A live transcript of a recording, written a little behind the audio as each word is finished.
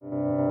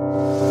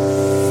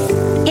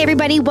Hey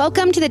everybody,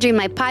 welcome to the Dream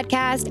Life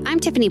Podcast. I'm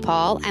Tiffany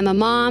Paul. I'm a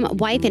mom,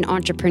 wife, and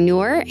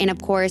entrepreneur, and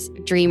of course,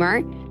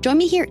 dreamer. Join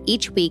me here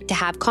each week to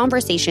have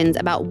conversations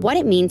about what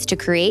it means to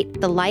create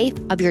the life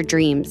of your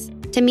dreams.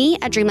 To me,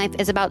 a dream life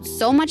is about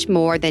so much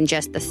more than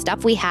just the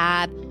stuff we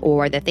have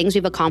or the things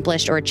we've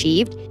accomplished or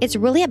achieved. It's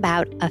really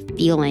about a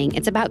feeling.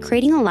 It's about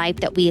creating a life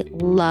that we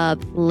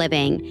love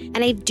living.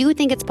 And I do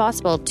think it's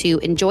possible to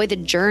enjoy the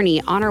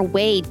journey on our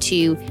way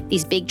to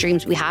these big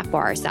dreams we have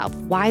for ourselves.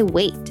 Why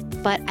wait?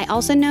 But I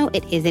also know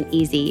it isn't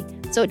easy.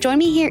 So join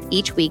me here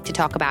each week to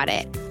talk about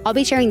it. I'll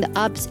be sharing the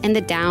ups and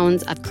the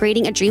downs of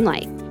creating a dream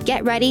life.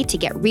 Get ready to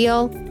get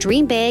real,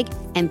 dream big,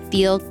 and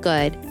feel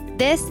good.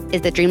 This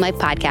is the Dream Life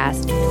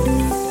Podcast.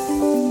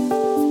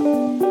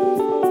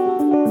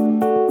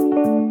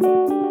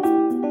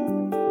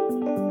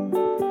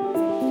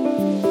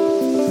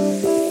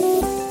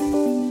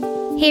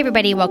 Hey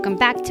everybody, welcome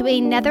back to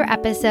another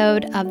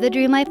episode of the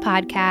Dream Life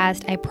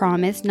Podcast. I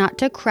promise not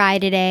to cry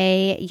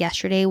today.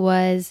 Yesterday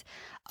was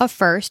a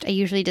first. I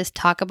usually just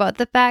talk about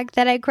the fact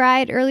that I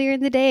cried earlier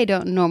in the day. I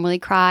don't normally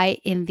cry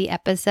in the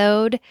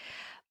episode,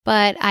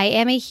 but I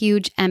am a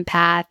huge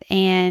empath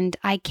and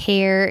I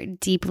care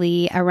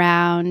deeply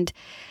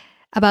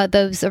about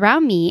those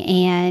around me.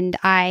 And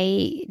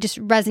I just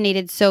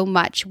resonated so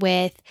much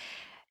with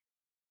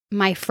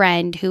my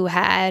friend who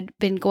had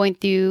been going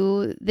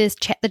through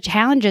the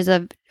challenges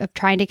of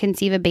trying to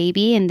conceive a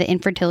baby and the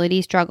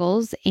infertility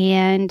struggles.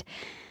 And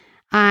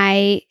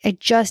I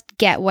just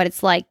get what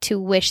it's like to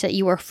wish that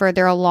you were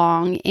further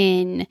along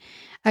in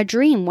a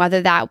dream, whether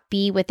that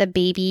be with a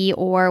baby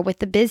or with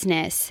the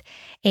business.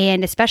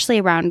 And especially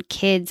around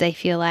kids, I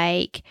feel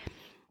like,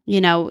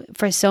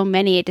 for so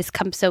many, it just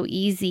comes so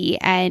easy,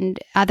 and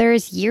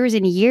others years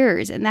and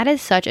years. And that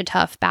is such a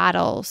tough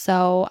battle.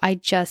 So I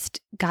just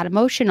got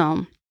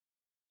emotional.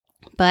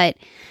 But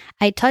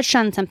I touched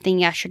on something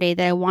yesterday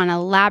that I want to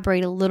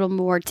elaborate a little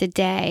more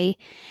today,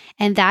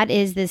 and that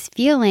is this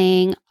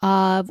feeling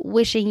of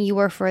wishing you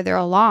were further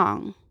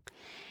along.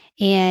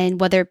 And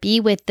whether it be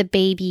with the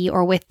baby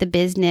or with the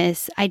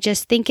business, I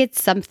just think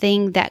it's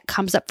something that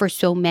comes up for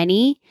so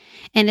many,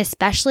 and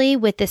especially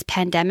with this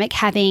pandemic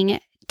having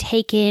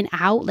taken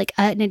out like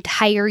an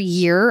entire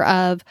year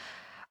of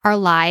our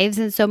lives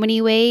in so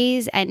many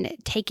ways and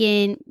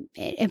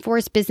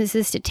forced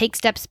businesses to take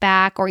steps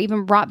back or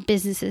even brought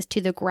businesses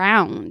to the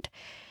ground.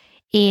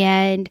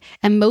 And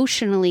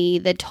emotionally,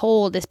 the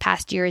toll this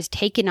past year has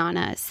taken on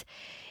us.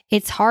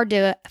 It's hard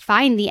to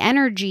find the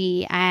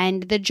energy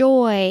and the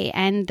joy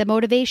and the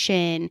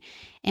motivation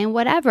and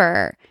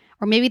whatever,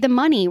 or maybe the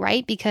money,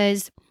 right?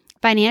 Because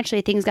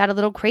financially things got a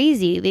little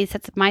crazy. At least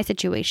that's my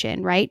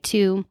situation, right?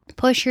 To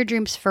push your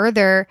dreams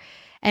further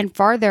and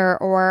farther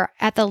or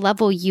at the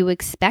level you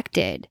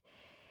expected.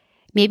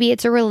 Maybe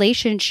it's a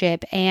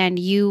relationship and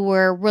you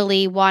were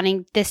really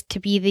wanting this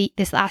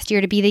last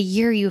year to be the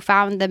year you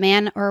found the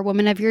man or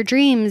woman of your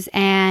dreams,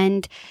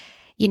 and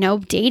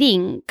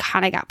dating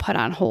kind of got put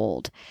on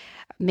hold.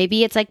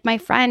 Maybe it's like my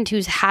friend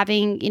who's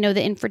having,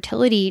 the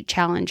infertility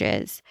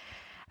challenges.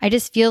 I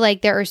just feel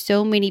like there are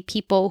so many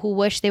people who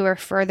wish they were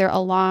further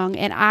along,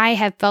 and I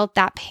have felt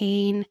that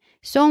pain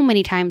so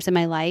many times in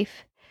my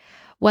life.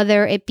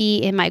 Whether it be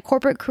in my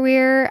corporate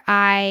career,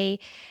 I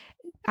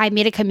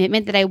made a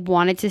commitment that I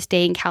wanted to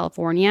stay in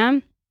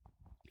California,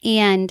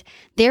 and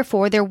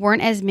therefore there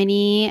weren't as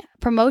many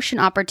promotion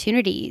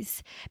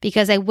opportunities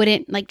because I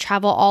wouldn't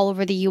travel all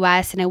over the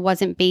US, and I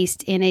wasn't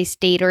based in a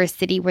state or a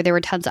city where there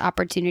were tons of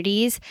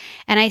opportunities.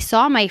 And I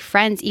saw my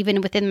friends even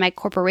within my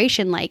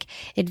corporation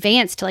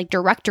advance to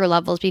director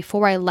levels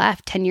before I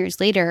left 10 years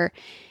later.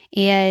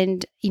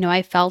 And,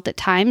 I felt at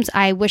times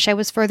I wish I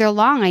was further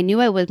along. I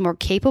knew I was more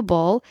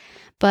capable,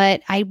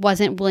 but I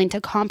wasn't willing to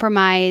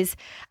compromise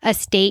a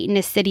state and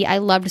a city I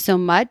loved so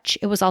much.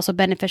 It was also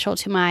beneficial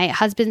to my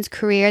husband's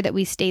career that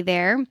we stay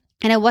there.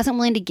 And I wasn't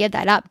willing to give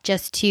that up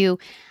just to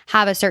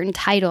have a certain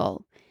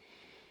title.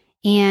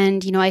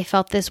 And, I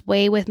felt this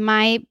way with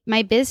my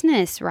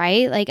business,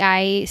 right? Like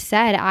I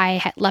said, I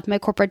had left my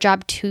corporate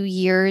job 2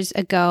 years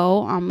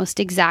ago, almost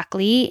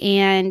exactly.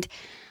 And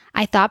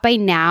I thought by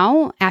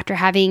now, after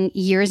having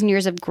years and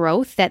years of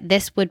growth, that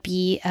this would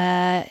be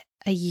a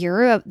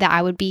year that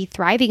I would be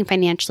thriving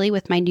financially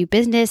with my new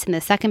business and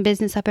the second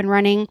business up and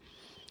running.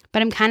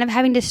 But I'm kind of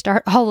having to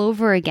start all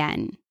over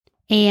again.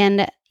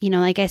 And,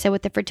 like I said,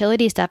 with the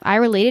fertility stuff, I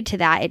related to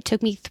that. It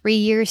took me 3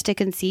 years to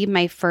conceive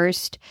my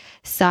first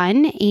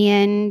son.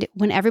 And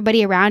when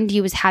everybody around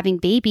you was having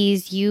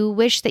babies, you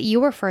wish that you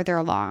were further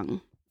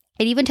along.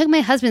 It even took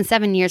my husband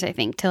 7 years, I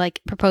think, to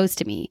propose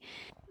to me.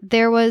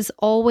 There was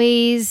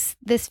always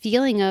this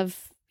feeling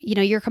of,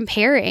 you're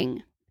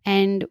comparing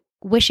and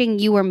wishing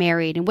you were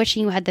married and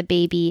wishing you had the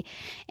baby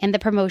and the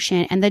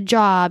promotion and the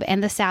job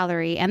and the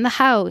salary and the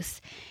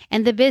house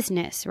and the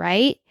business,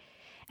 right?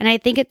 And I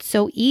think it's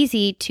so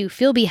easy to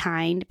feel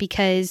behind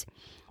because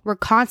we're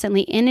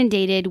constantly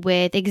inundated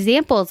with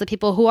examples of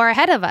people who are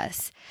ahead of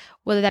us,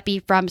 whether that be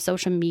from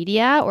social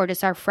media or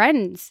just our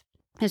friends.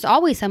 There's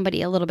always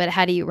somebody a little bit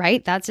ahead of you,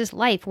 right? That's just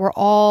life. We're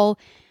all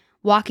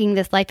walking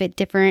this life at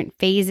different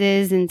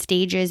phases and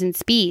stages and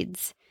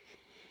speeds.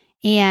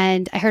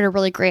 And I heard a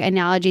really great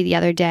analogy the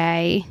other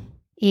day.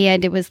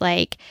 And it was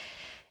like,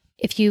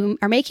 if you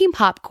are making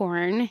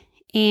popcorn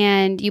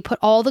and you put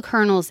all the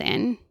kernels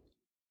in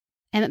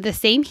and at the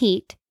same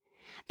heat,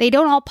 they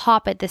don't all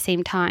pop at the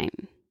same time.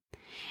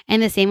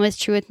 And the same was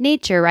true with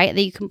nature, right?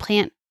 That you can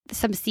plant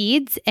some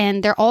seeds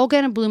and they're all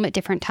going to bloom at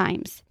different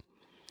times.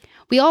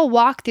 We all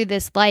walk through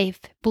this life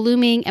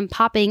blooming and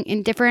popping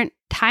in different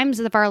times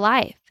of our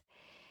life.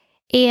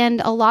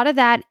 And a lot of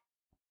that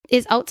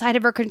is outside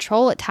of our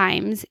control at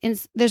times. And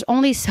there's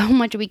only so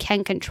much we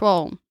can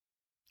control.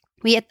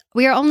 We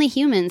are only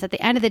humans. At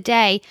the end of the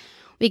day,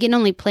 we can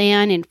only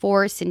plan and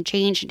force and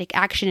change and take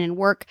action and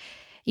work,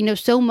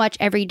 so much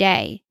every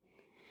day.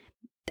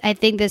 I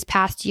think this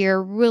past year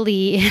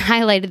really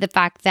highlighted the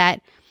fact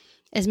that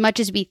as much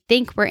as we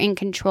think we're in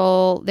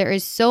control, there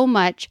is so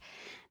much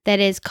that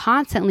is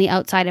constantly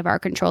outside of our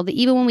control that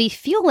even when we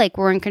feel like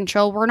we're in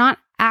control, we're not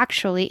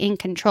actually in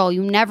control.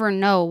 You never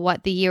know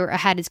what the year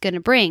ahead is going to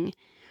bring.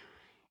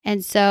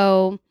 And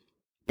so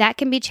that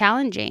can be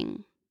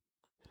challenging.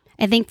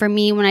 I think for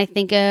me, when I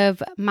think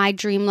of my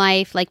dream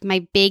life, like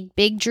my big,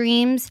 big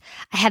dreams,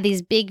 I have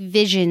these big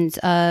visions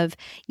of,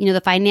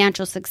 the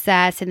financial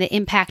success and the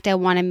impact I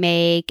want to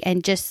make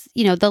and just,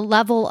 the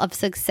level of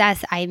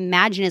success I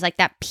imagine is like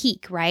that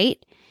peak,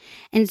 right?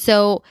 And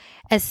so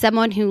as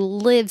someone who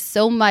lives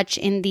so much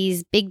in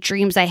these big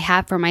dreams I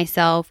have for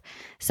myself,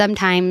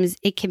 sometimes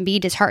it can be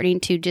disheartening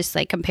to just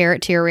like compare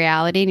it to your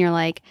reality. And you're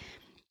like,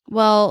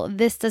 well,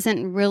 this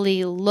doesn't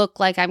really look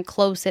like I'm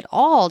close at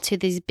all to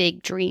these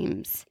big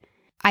dreams.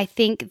 I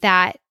think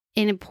that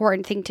an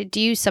important thing to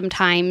do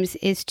sometimes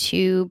is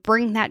to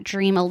bring that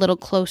dream a little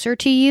closer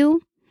to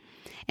you.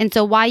 And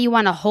so while you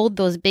want to hold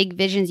those big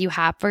visions you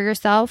have for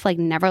yourself, like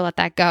never let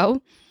that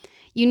go,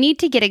 you need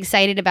to get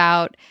excited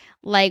about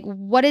like,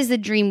 what is the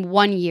dream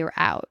 1 year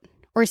out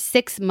or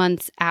 6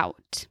 months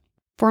out?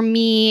 For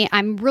me,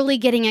 I'm really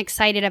getting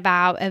excited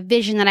about a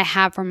vision that I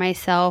have for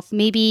myself,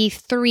 maybe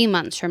 3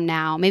 months from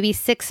now, maybe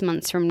 6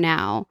 months from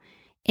now.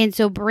 And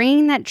so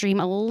bringing that dream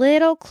a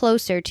little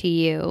closer to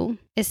you,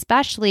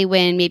 especially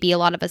when maybe a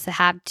lot of us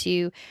have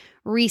to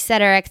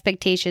reset our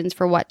expectations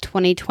for what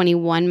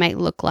 2021 might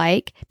look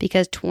like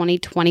because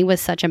 2020 was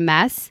such a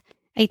mess,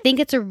 I think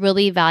it's a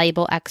really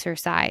valuable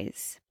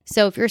exercise.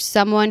 So if you're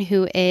someone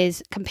who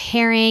is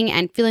comparing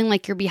and feeling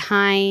like you're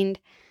behind,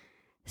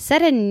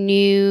 set a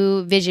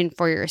new vision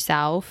for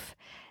yourself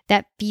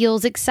that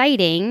feels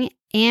exciting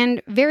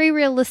and very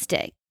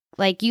realistic.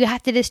 Like you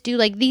have to just do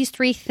like these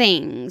 3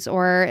 things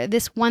or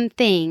this one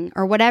thing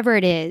or whatever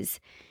it is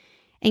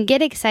and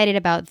get excited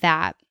about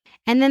that.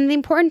 And then the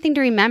important thing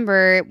to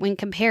remember when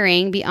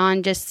comparing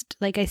beyond just,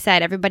 like I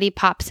said, everybody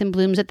pops and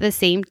blooms at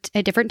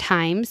different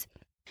times.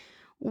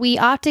 We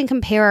often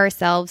compare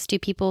ourselves to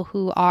people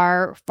who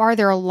are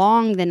farther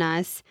along than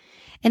us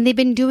and they've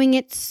been doing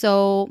it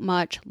so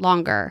much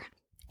longer.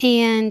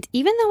 And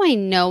even though I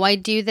know I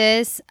do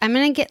this, I'm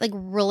going to get like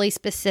really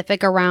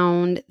specific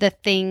around the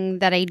thing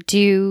that I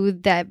do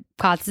that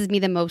causes me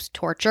the most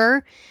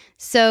torture.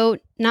 So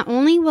not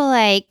only will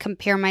I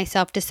compare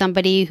myself to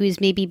somebody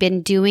who's maybe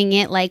been doing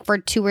it like for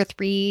 2 or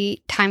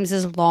 3 times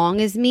as long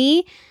as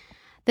me,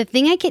 the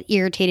thing I get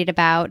irritated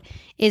about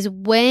is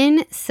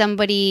when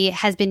somebody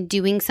has been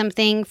doing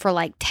something for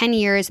like 10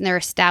 years and they're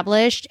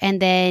established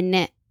and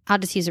then I'll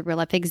just use a real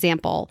life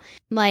example.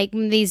 Like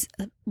these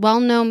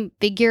well-known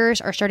figures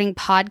are starting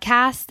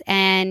podcasts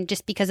and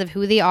just because of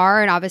who they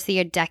are and obviously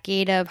a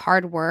decade of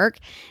hard work,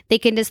 they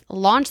can just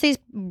launch these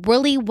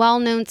really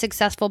well-known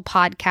successful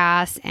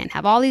podcasts and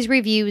have all these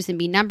reviews and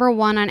be number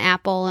 1 on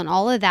Apple and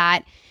all of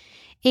that.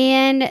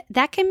 And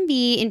that can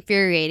be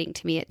infuriating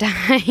to me at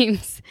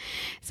times.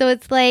 So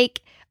it's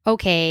like,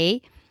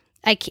 okay,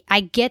 I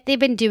get they've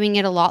been doing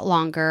it a lot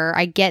longer.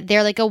 I get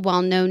they're like a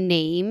well-known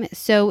name.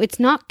 So it's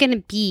not going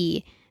to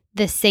be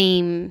the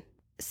same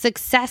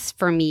success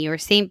for me or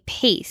same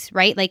pace,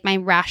 right? Like my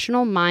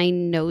rational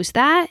mind knows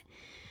that,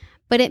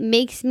 but it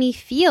makes me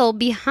feel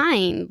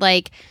behind.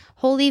 Like,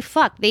 holy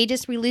fuck, they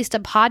just released a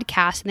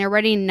podcast and they're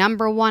already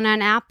number 1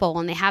 on Apple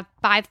and they have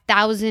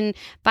 5,000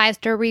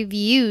 5-star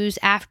reviews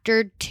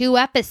after 2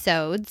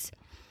 episodes.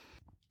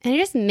 And it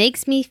just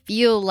makes me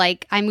feel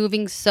like I'm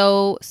moving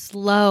so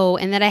slow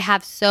and that I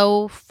have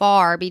so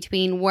far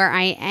between where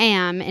I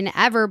am and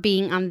ever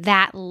being on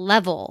that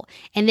level.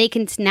 And they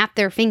can snap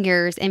their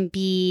fingers and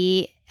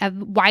be a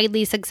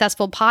widely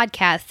successful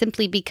podcast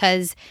simply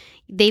because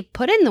they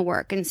put in the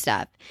work and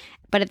stuff.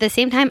 But at the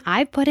same time,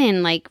 I've put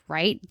in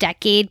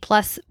decade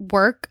plus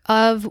work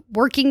of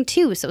working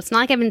too. So it's not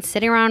like I've been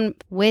sitting around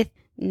with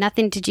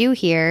nothing to do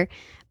here.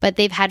 But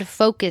they've had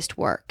focused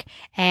work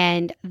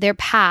and their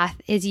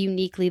path is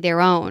uniquely their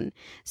own.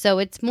 So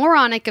it's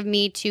moronic of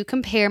me to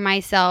compare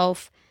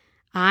myself.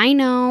 I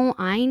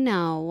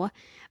know,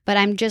 but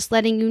I'm just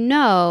letting you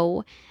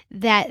know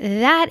that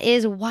that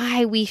is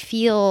why we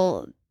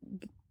feel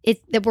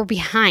that we're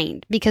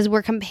behind because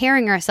we're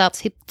comparing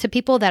ourselves to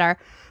people that are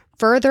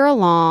further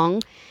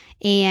along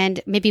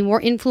and maybe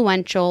more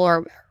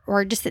influential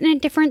or just in a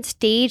different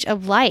stage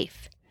of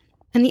life.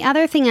 And the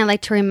other thing I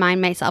like to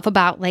remind myself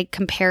about, like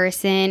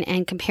comparison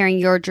and comparing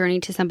your journey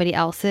to somebody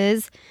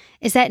else's,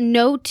 is that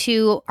no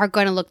two are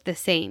going to look the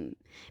same.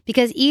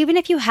 Because even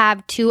if you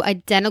have two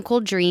identical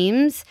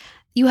dreams,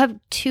 you have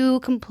two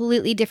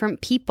completely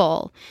different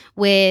people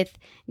with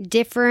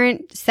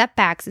different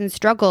setbacks and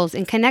struggles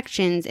and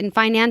connections and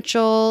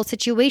financial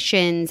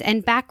situations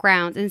and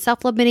backgrounds and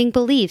self-limiting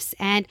beliefs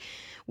and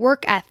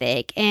work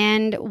ethic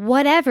and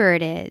whatever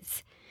it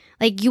is.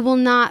 Like, you will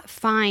not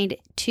find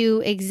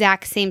two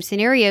exact same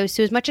scenarios.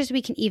 So as much as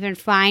we can even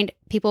find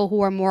people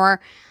who are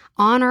more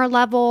on our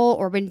level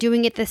or been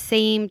doing it the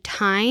same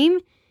time,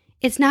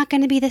 it's not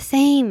going to be the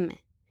same.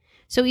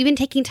 So even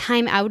taking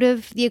time out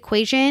of the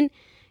equation,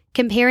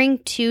 comparing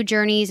two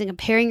journeys and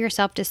comparing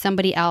yourself to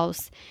somebody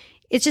else,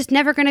 it's just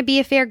never going to be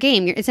a fair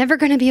game. It's never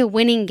going to be a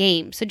winning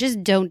game. So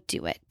just don't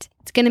do it.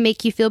 It's going to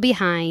make you feel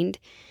behind.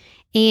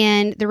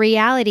 And the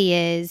reality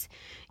is,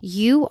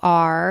 you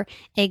are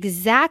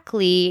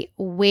exactly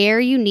where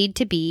you need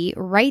to be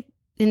right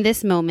in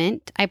this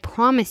moment. I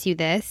promise you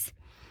this,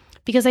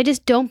 because I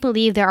just don't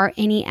believe there are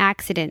any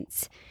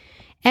accidents.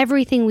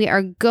 Everything we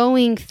are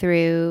going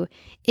through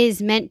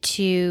is meant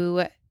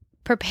to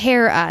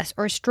prepare us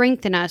or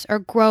strengthen us or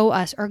grow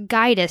us or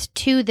guide us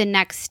to the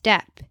next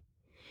step.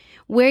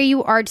 Where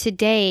you are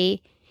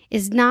today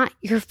is not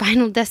your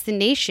final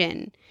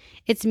destination.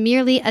 It's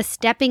merely a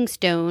stepping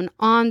stone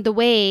on the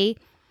way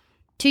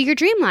to your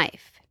dream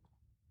life.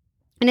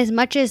 And as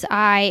much as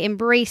I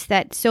embrace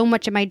that so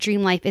much of my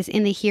dream life is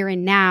in the here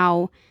and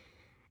now,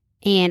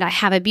 and I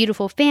have a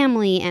beautiful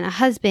family and a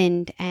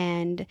husband,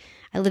 and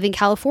I live in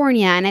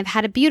California, and I've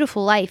had a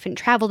beautiful life and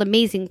traveled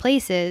amazing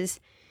places,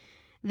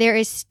 there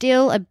is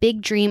still a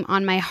big dream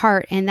on my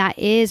heart, and that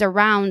is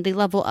around the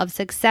level of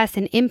success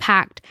and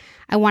impact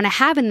I want to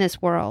have in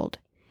this world.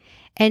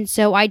 And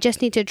so I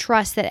just need to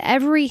trust that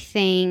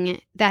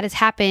everything that has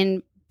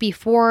happened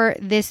before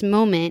this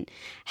moment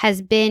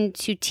has been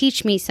to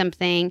teach me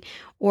something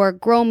or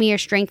grow me or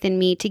strengthen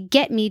me to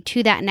get me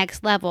to that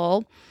next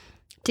level,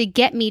 to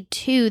get me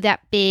to that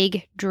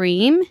big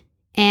dream.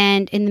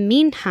 And in the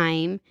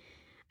meantime,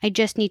 I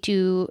just need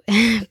to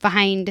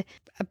find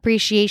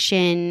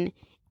appreciation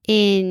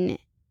in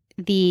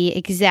the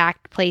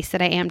exact place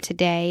that I am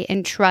today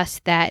and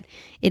trust that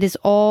it is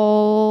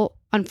all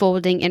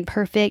unfolding in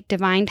perfect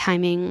divine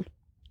timing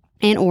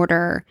and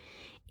order.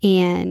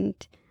 And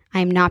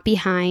I'm not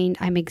behind.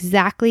 I'm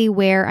exactly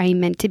where I'm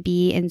meant to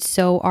be, and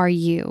so are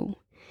you.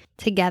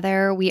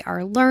 Together, we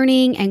are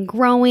learning and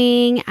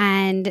growing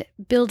and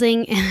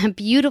building a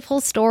beautiful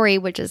story,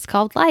 which is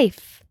called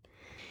life.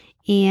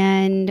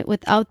 And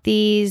without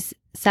these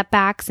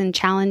setbacks and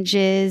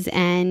challenges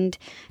and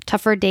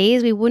tougher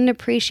days, we wouldn't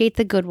appreciate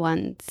the good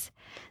ones.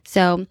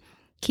 So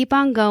keep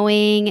on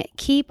going.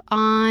 Keep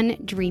on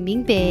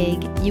dreaming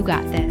big. You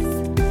got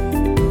this.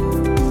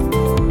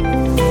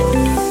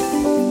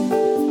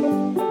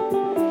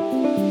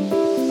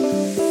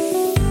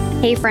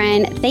 Hey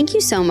friend, thank you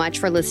so much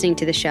for listening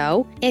to the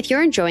show. If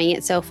you're enjoying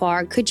it so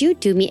far, could you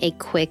do me a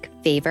quick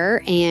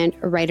favor and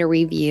write a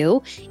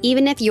review?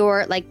 Even if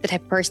you're like the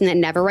type of person that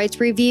never writes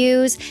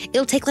reviews,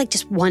 it'll take like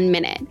just 1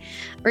 minute.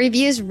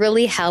 Reviews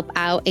really help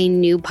out a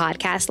new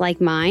podcast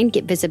like mine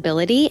get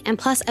visibility. And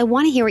plus, I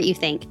want to hear what you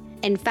think.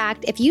 In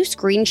fact, if you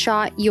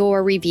screenshot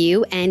your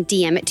review and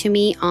DM it to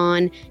me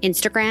on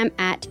Instagram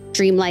at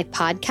Dream Life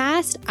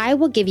Podcast, I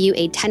will give you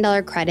a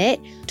 $10 credit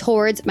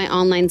towards my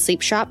online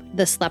sleep shop,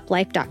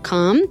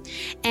 thesleplife.com.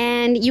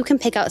 And you can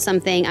pick out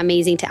something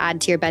amazing to add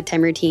to your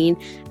bedtime routine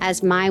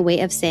as my way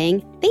of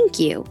saying thank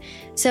you.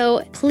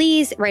 So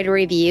please write a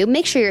review.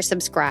 Make sure you're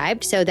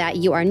subscribed so that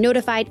you are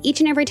notified each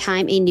and every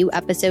time a new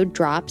episode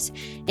drops.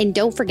 And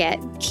don't forget,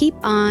 keep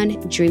on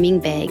dreaming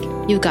big.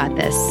 You got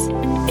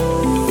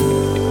this.